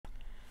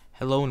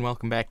Hello and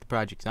welcome back to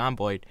Project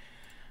Zomboid.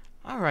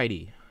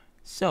 Alrighty,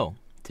 so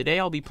today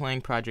I'll be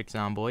playing Project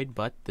Zomboid,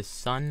 but the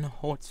sun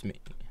haunts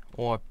me,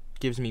 or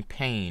gives me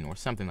pain, or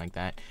something like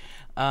that.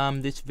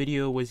 This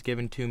video was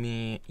given to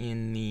me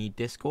in the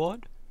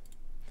Discord.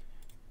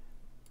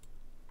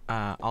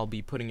 I'll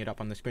be putting it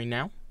up on the screen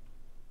now.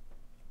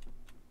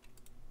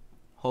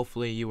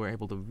 Hopefully you were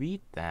able to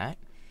read that.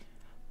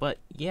 But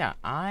yeah,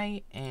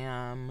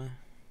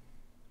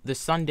 the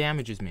sun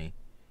damages me.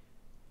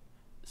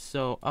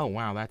 So, oh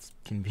wow, that's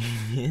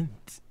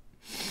convenient.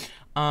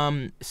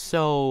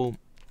 So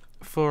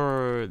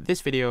for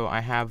this video,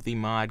 I have the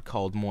mod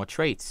called More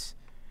Traits.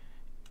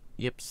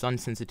 Yep, sun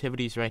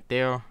sensitivity's right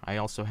there. I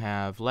also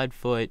have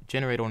Leadfoot,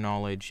 Generator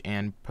Knowledge,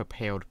 and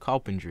Prepared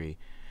Carpentry.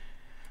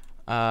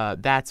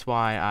 That's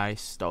why I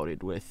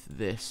started with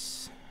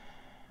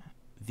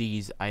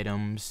these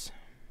items.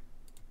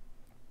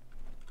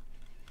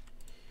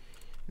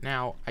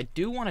 Now, I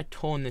do want to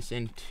turn this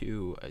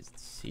into a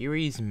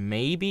series,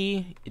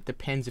 maybe. It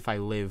depends if I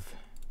live.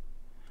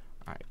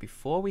 Alright,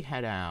 before we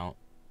head out,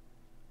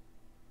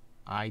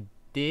 I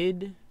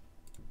did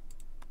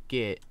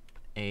get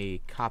a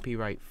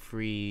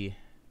copyright-free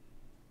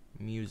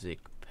music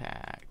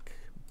pack,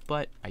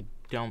 but I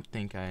don't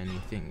think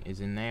anything is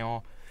in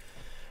there.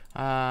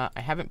 I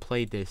haven't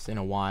played this in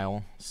a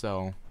while,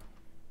 so,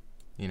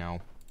 you know,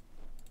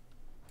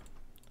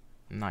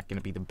 I'm not gonna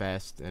be the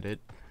best at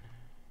it.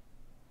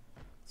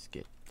 Let's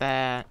get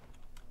that.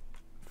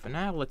 For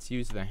now, let's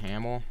use the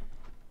hammer.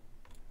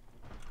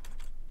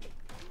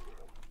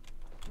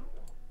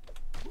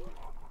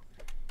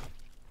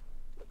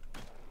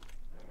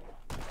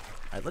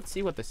 Alright, let's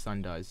see what the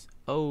sun does.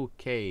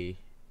 Okay.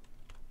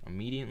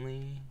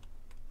 Immediately.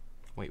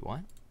 Wait,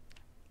 what?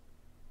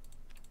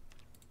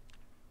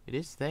 It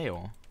is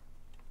there.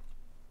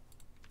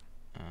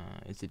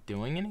 Is it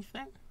doing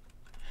anything?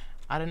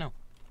 I don't know.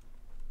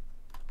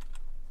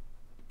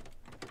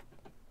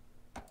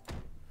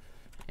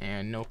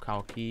 And no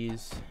call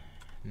keys,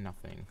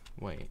 nothing.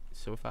 Wait,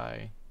 so if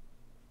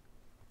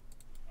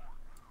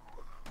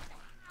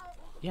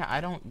yeah, I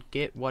don't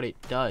get what it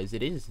does.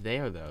 It is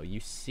there though. You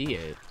see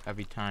it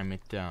every time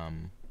it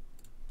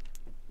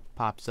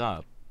pops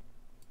up.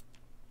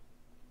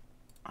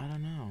 I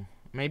don't know.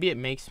 Maybe it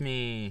makes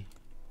me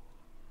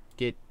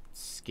get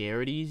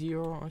scared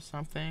easier or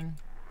something.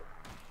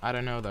 I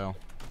don't know though.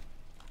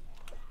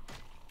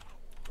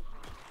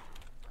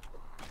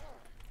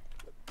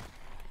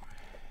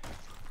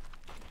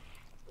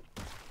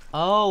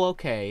 Oh,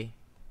 okay.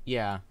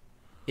 Yeah.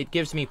 It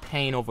gives me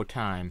pain over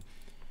time.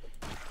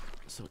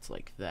 So it's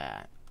like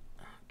that.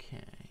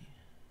 Okay.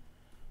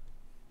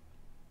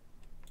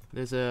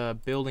 There's a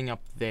building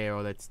up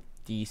there that's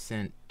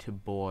decent to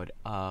board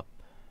up.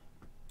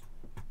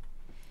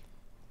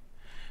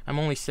 I'm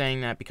only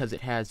saying that because it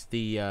has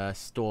the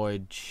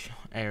storage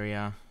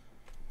area.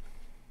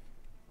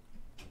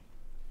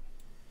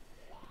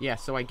 Yeah,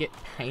 so I get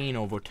pain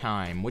over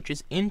time, which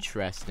is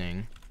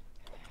interesting.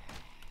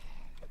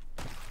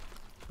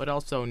 But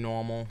also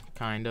normal,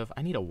 kind of.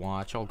 I need a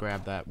watch. I'll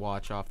grab that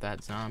watch off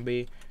that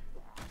zombie.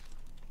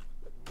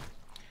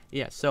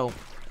 Yeah, so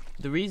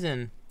the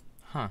reason,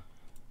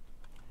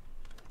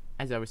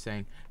 as I was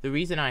saying, the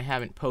reason I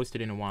haven't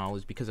posted in a while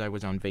is because I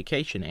was on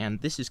vacation.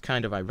 And this is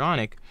kind of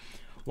ironic.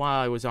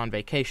 While I was on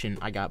vacation,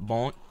 I got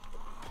burnt.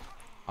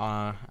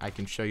 I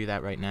can show you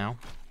that right now.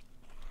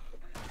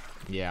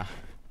 Yeah.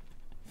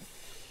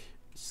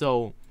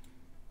 So,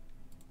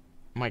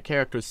 my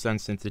character's sun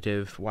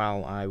sensitive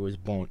while I was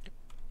burnt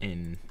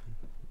in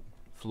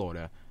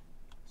Florida.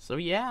 So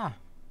yeah,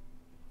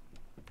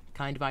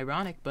 kind of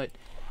ironic, but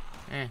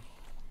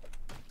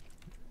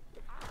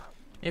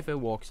if it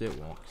works, it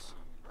works.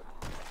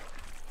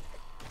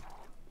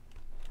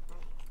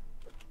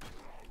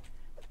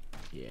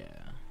 Yeah.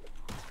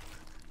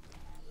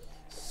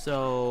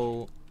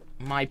 So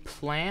my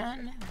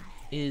plan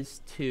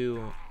is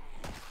to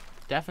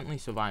definitely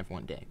survive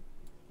one day.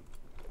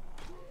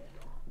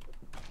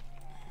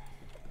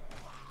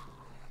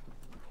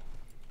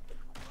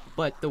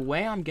 But the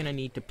way I'm gonna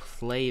need to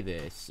play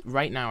this,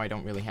 right now I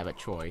don't really have a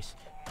choice.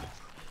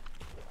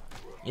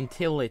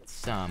 Until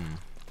it's,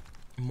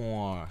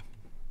 more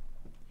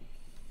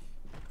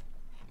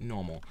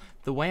normal.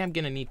 The way I'm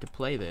gonna need to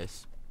play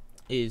this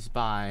is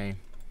by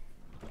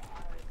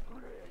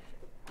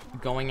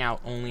going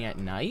out only at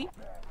night.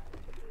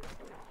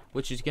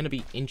 Which is gonna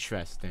be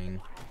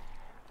interesting.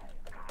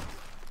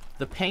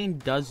 The pain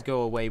does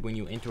go away when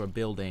you enter a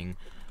building,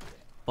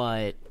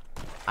 but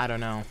I don't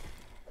know.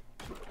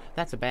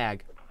 That's a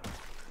bag.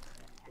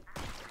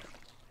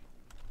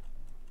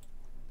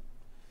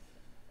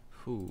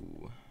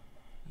 Whew.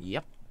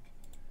 Yep.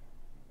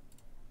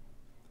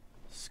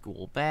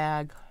 School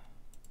bag.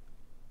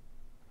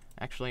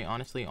 Actually,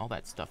 honestly, all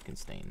that stuff can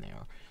stay in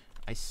there.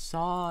 I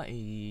saw a,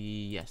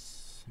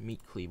 yes, meat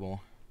cleaver.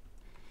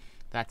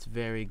 That's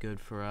very good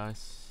for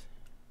us.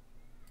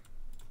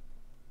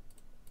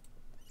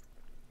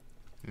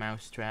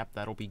 Mousetrap,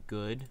 that'll be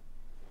good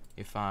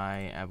if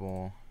I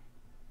ever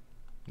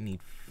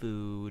need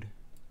food.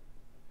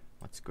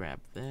 Let's grab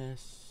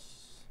this.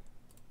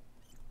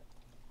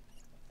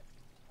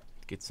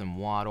 get some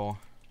water.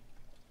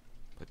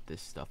 Put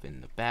this stuff in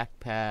the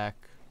backpack.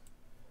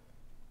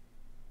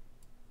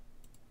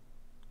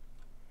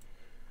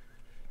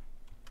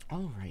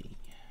 Alrighty.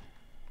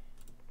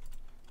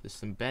 There's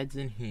some beds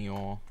in here.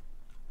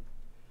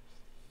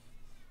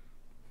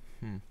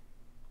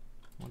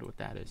 Wonder what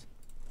that is.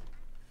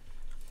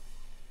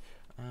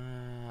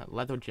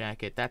 Leather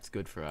jacket. That's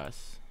good for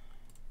us.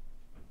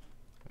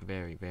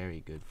 Very,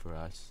 very good for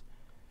us.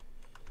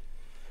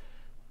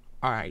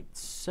 Alright,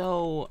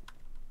 so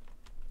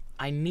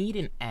I need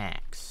an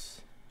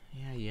axe.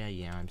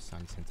 Yeah, I'm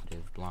sun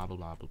sensitive. Blah, blah,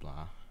 blah, blah,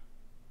 blah.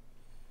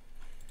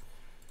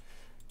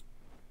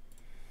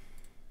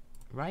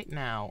 Right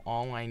now,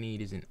 all I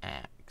need is an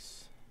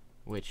axe,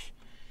 which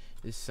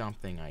is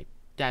something I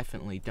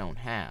definitely don't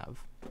have,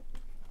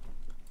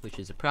 which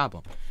is a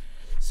problem.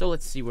 So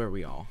let's see where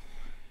we are.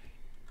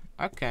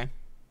 Okay.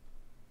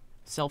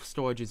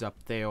 Self-storage is up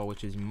there,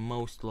 which is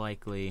most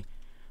likely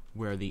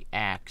where the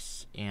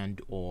axe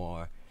and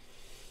or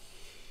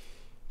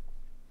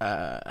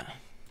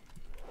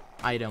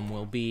item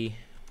will be,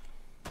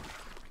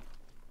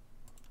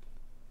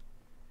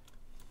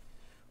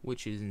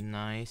 which is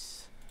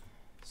nice.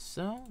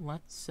 So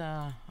let's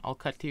I'll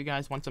cut to you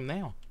guys once I'm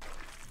there.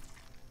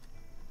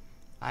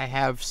 I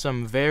have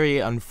some very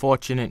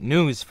unfortunate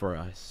news for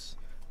us.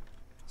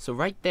 So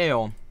right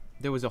there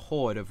was a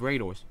horde of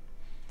raiders.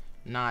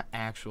 Not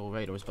actual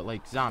raiders, but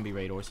like zombie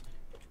raiders.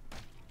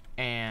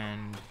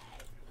 And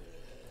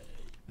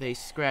they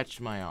scratched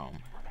my arm.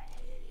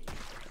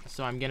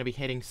 So I'm gonna be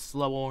hitting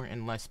slower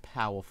and less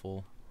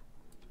powerful,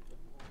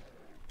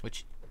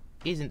 which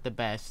isn't the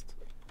best,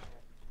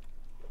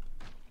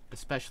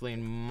 especially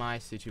in my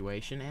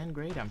situation. And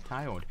great, I'm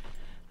tired.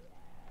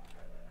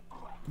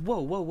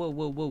 Whoa, whoa, whoa,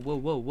 whoa, whoa, whoa,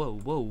 whoa, whoa,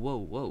 whoa, whoa,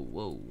 whoa,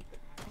 whoa.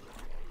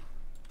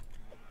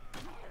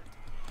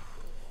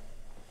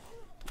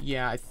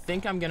 Yeah, I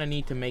think I'm gonna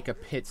need to make a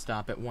pit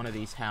stop at one of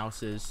these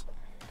houses.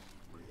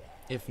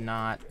 If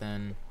not,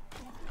 then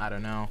I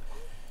don't know.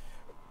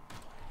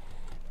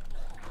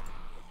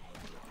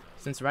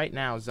 Since right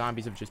now,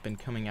 zombies have just been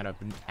coming out of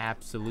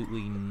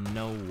absolutely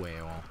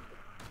nowhere.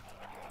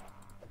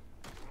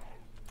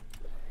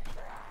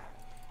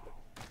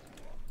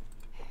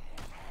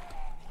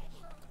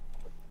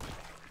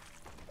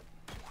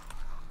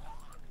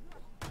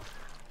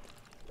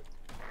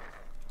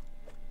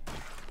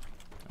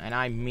 And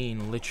I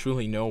mean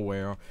literally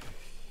nowhere.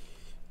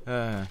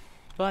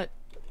 But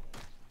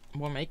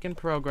we're making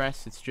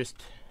progress. It's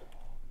just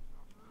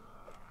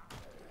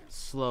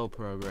slow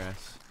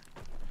progress.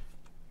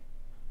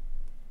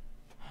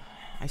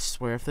 I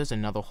swear if there's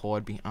another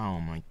horde oh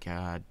my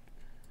god.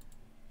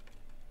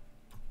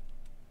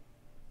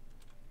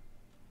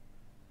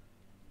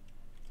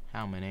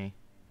 How many?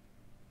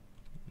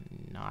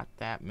 Not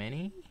that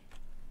many?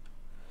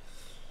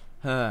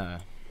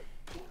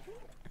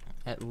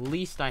 At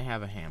least I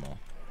have a hammer.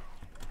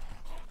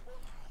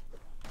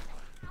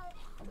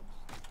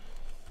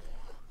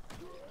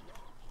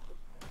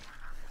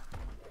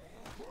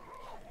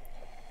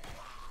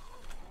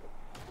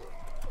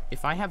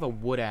 If I have a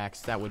wood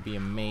axe, that would be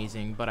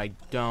amazing, but I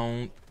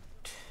don't.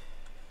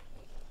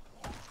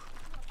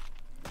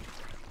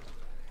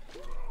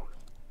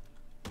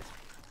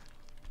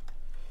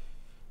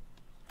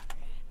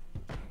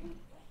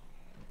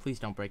 Please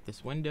don't break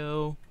this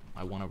window.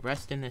 I want to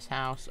rest in this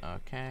house.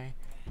 Okay.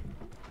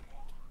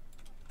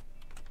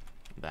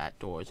 That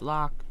door is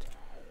locked.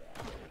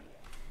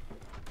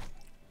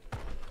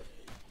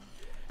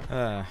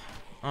 Oh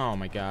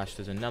my gosh,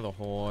 there's another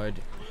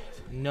horde.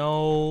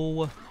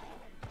 No.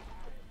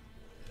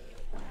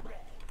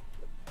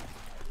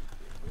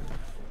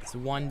 It's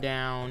one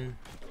down.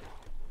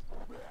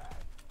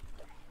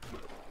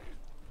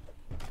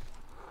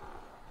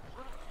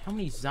 How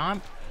many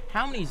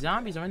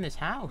zombies are in this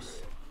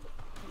house?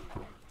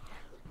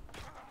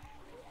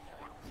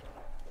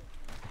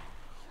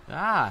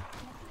 Ah.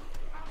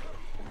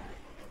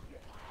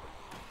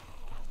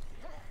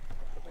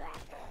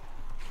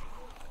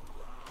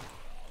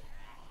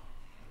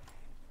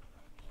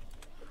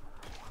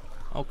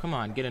 Oh, come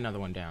on, get another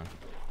one down.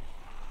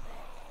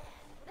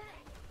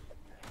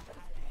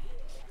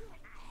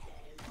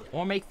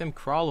 Or make them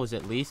crawlers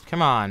at least.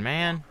 Come on,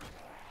 man.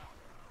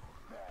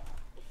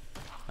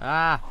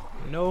 Ah,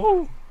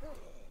 no.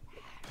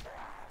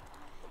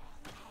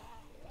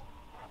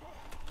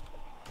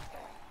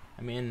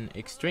 I'm in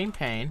extreme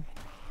pain.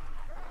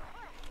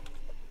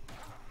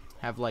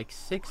 Have like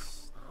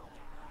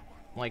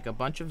a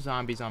bunch of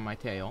zombies on my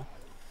tail.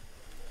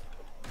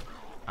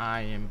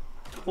 I am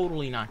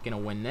totally not gonna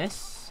win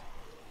this.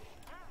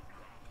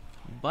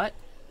 But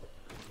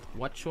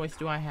what choice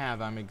do I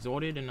have? I'm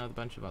exhausted and a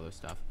bunch of other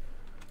stuff.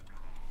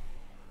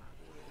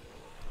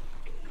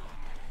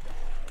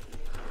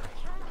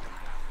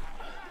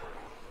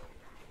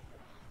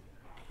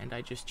 And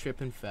I just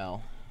tripped and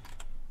fell.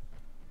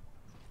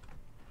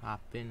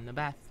 Hop in the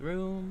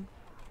bathroom.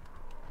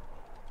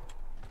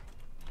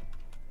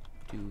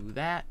 Do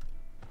that.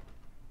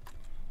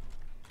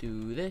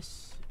 Do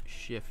this.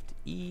 Shift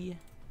E.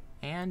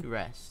 And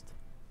rest.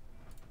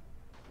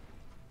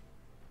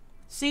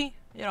 See?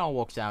 It all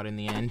works out in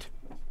the end.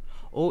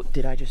 Oh,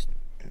 did I just...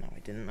 No, I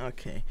didn't.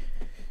 Okay.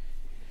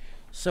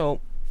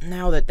 So,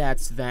 now that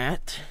that's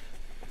that,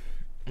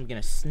 I'm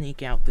gonna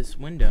sneak out this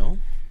window.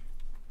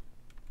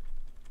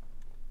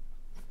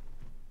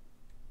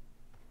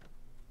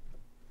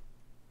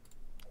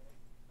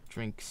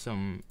 Drink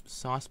some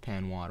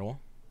saucepan water.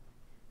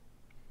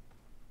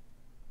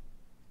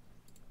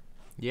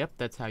 Yep,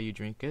 that's how you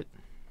drink it.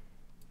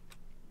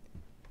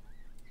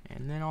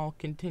 And then I'll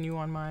continue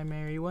on my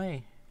merry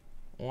way.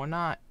 Or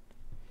not.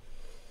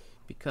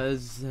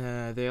 Because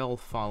they'll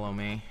follow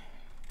me.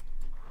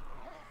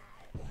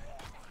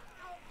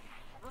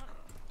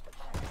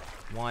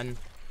 One.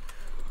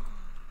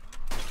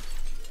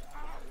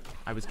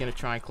 I was gonna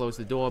try and close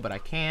the door, but I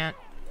can't.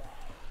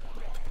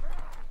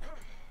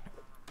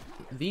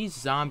 These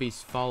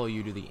zombies follow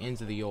you to the ends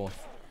of the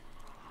earth.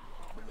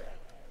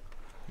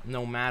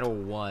 No matter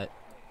what.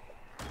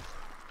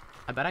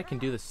 I bet I can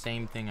do the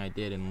same thing I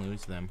did and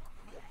lose them.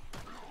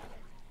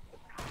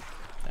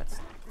 That's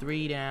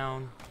 3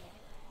 down.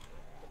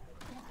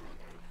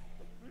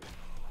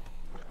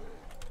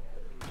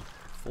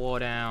 4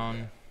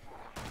 down.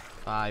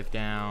 5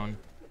 down.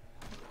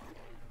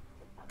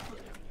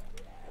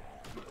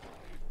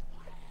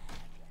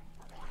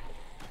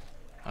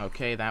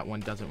 Okay, that one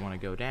doesn't want to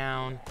go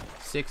down.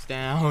 6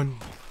 down.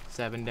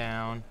 7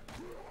 down.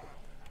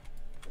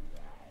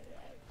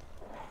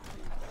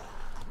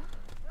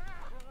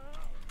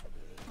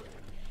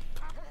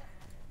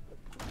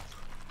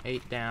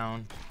 8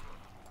 down.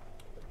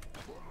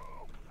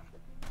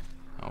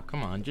 Oh,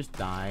 come on, just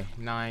die.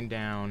 9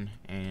 down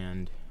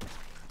and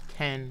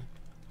 10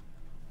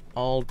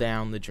 all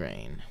down the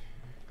drain.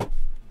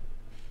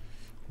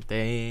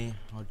 They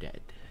are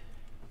dead.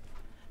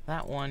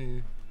 That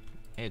one,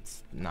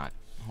 it's not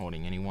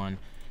holding anyone,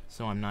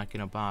 so I'm not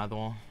gonna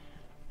bother.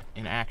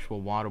 An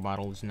actual water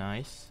bottle is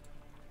nice.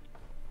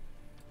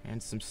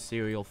 And some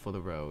cereal for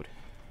the road.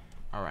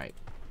 Alright.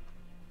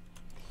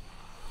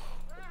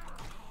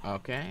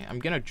 Okay, I'm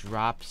gonna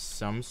drop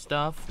some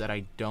stuff that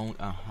I don't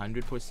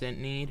 100%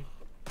 need.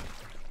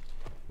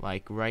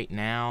 Like right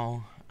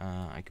now,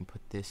 I can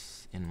put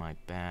this in my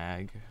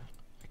bag.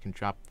 I can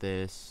drop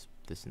this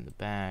in the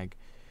bag,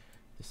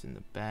 this in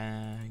the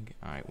bag.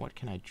 Alright, what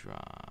can I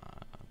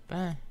drop?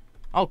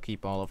 I'll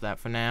keep all of that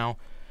for now.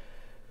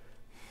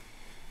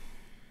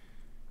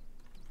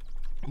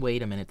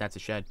 Wait a minute, that's a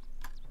shed.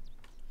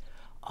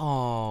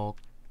 Oh.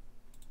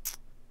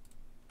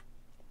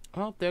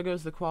 Well, there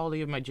goes the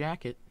quality of my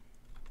jacket.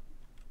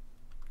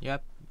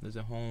 Yep, there's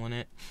a hole in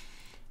it.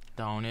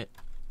 Darn it.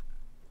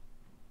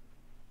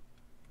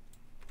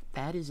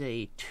 That is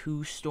a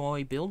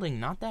 2-story building.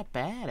 Not that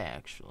bad,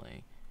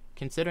 actually.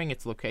 Considering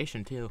its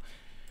location, too.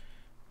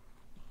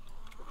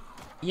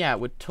 Yeah,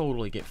 it would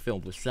totally get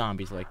filled with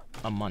zombies, like,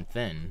 a month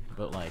in.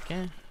 But, like,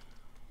 eh.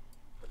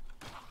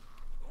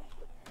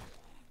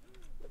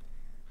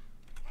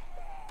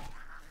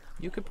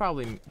 You could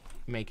probably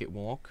make it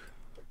work.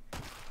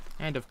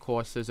 And, of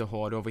course, there's a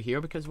horde over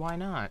here, because why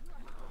not?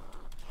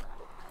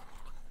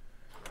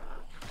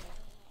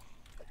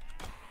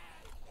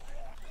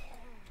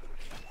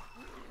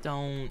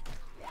 Don't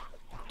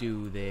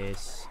do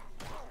this.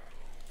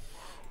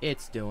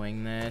 It's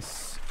doing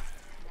this.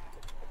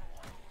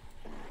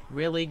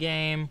 Really,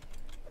 game?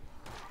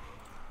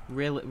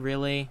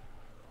 Really?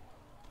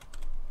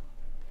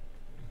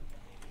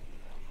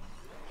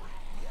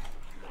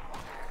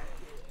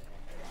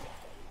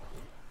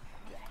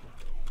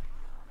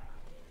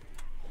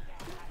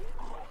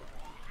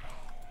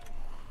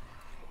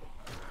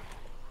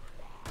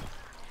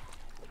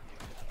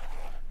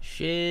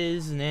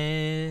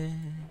 Shiznit.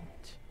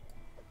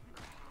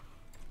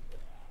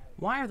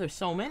 Why are there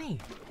so many?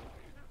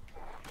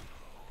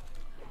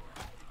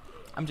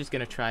 I'm just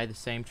gonna try the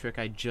same trick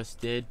I just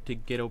did to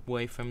get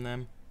away from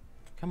them.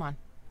 Come on.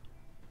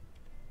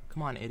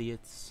 Come on,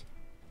 idiots.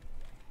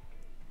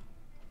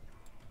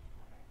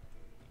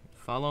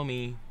 Follow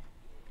me.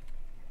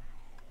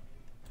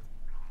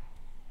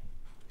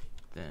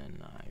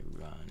 Then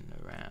I run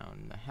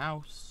around the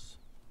house.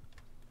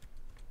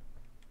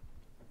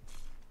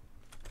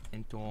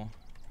 Enter,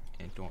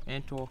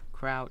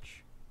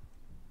 crouch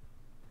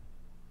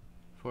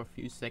for a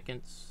few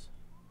seconds.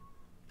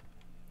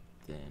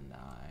 Then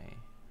I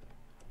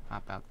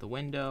hop out the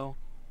window,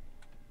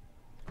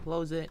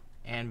 close it,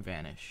 and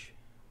vanish.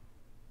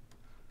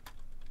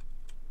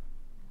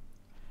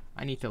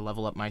 I need to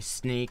level up my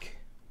sneak.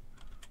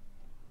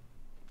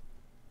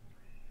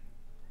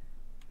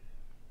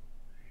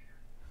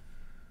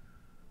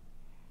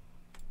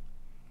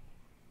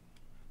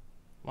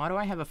 Why do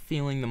I have a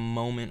feeling the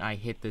moment I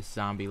hit this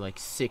zombie, like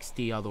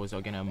 60 others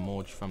are gonna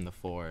emerge from the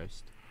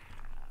forest?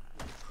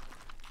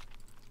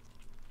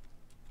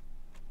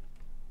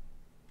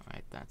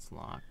 Alright, that's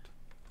locked.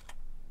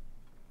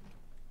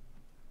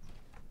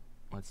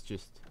 Let's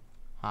just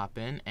hop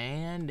in,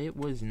 and it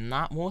was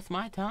not worth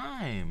my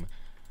time.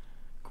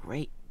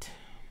 Great.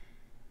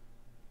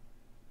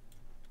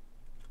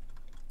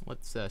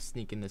 Let's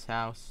sneak in this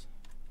house.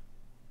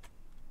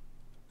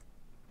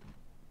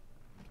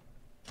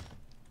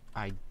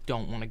 I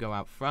don't want to go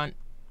out front.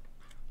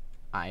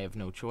 I have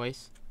no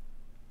choice.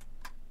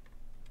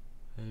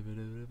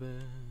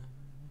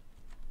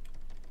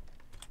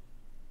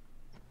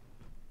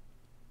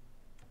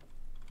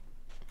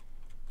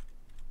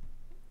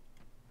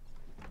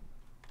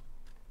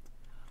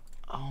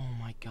 Oh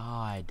my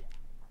god.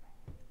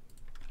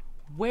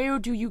 Where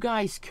do you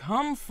guys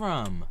come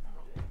from?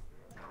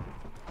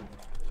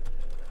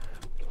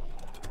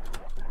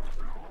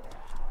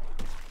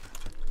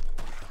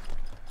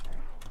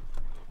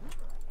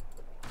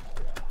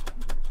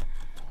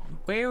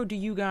 Where do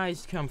you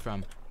guys come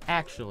from?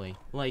 Actually,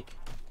 like...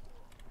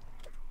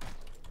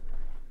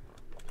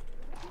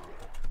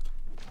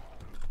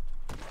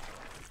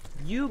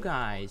 You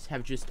guys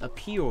have just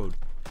appeared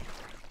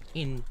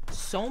in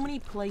so many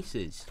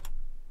places.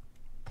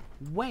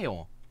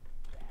 Where?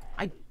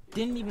 I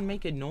didn't even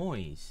make a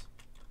noise.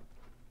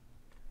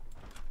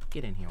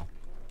 Get in here.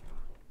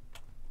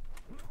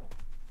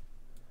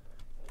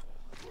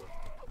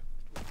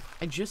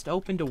 I just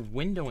opened a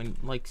window and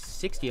like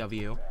 60 of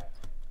you.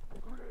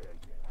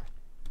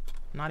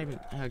 Not even...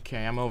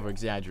 Okay, I'm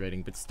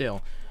over-exaggerating, but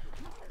still.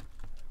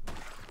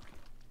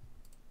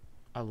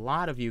 A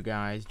lot of you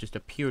guys just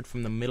appeared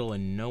from the middle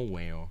of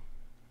nowhere.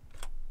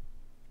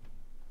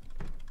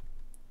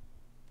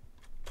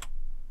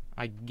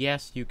 I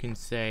guess you can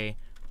say,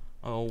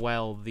 oh,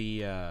 well,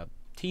 the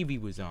TV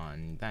was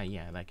on.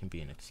 Yeah, that can be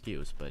an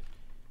excuse, but...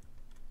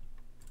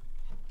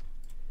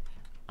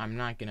 I'm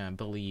not gonna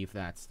believe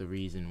that's the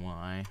reason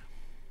why.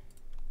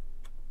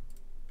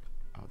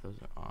 Oh, those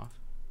are off?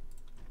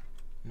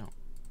 No.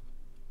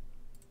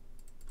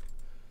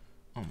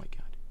 Oh my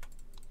god.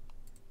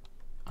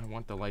 I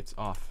want the lights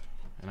off,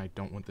 and I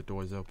don't want the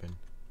doors open.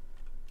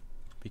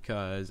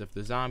 Because if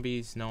the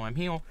zombies know I'm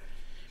here,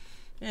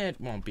 it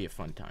won't be a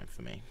fun time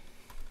for me.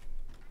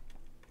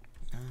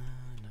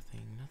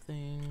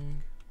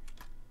 Nothing.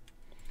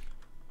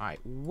 Alright,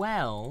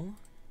 well...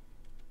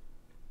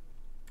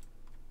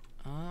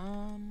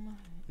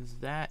 is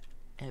that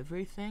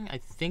everything? I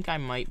think I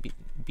might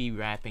be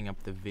wrapping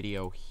up the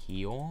video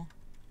here.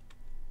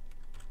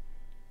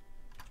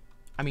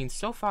 I mean,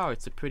 so far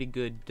it's a pretty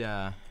good,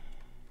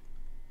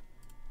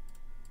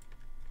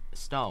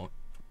 start.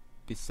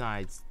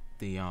 Besides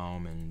the,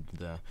 and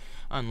the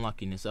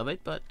unluckiness of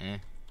it, but,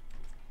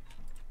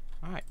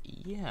 Alright,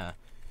 yeah.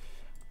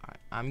 Alright,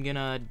 I'm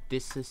gonna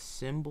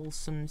disassemble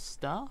some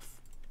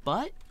stuff,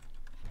 but,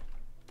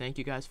 thank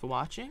you guys for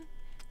watching,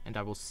 and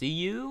I will see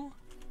you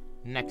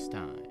next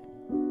time.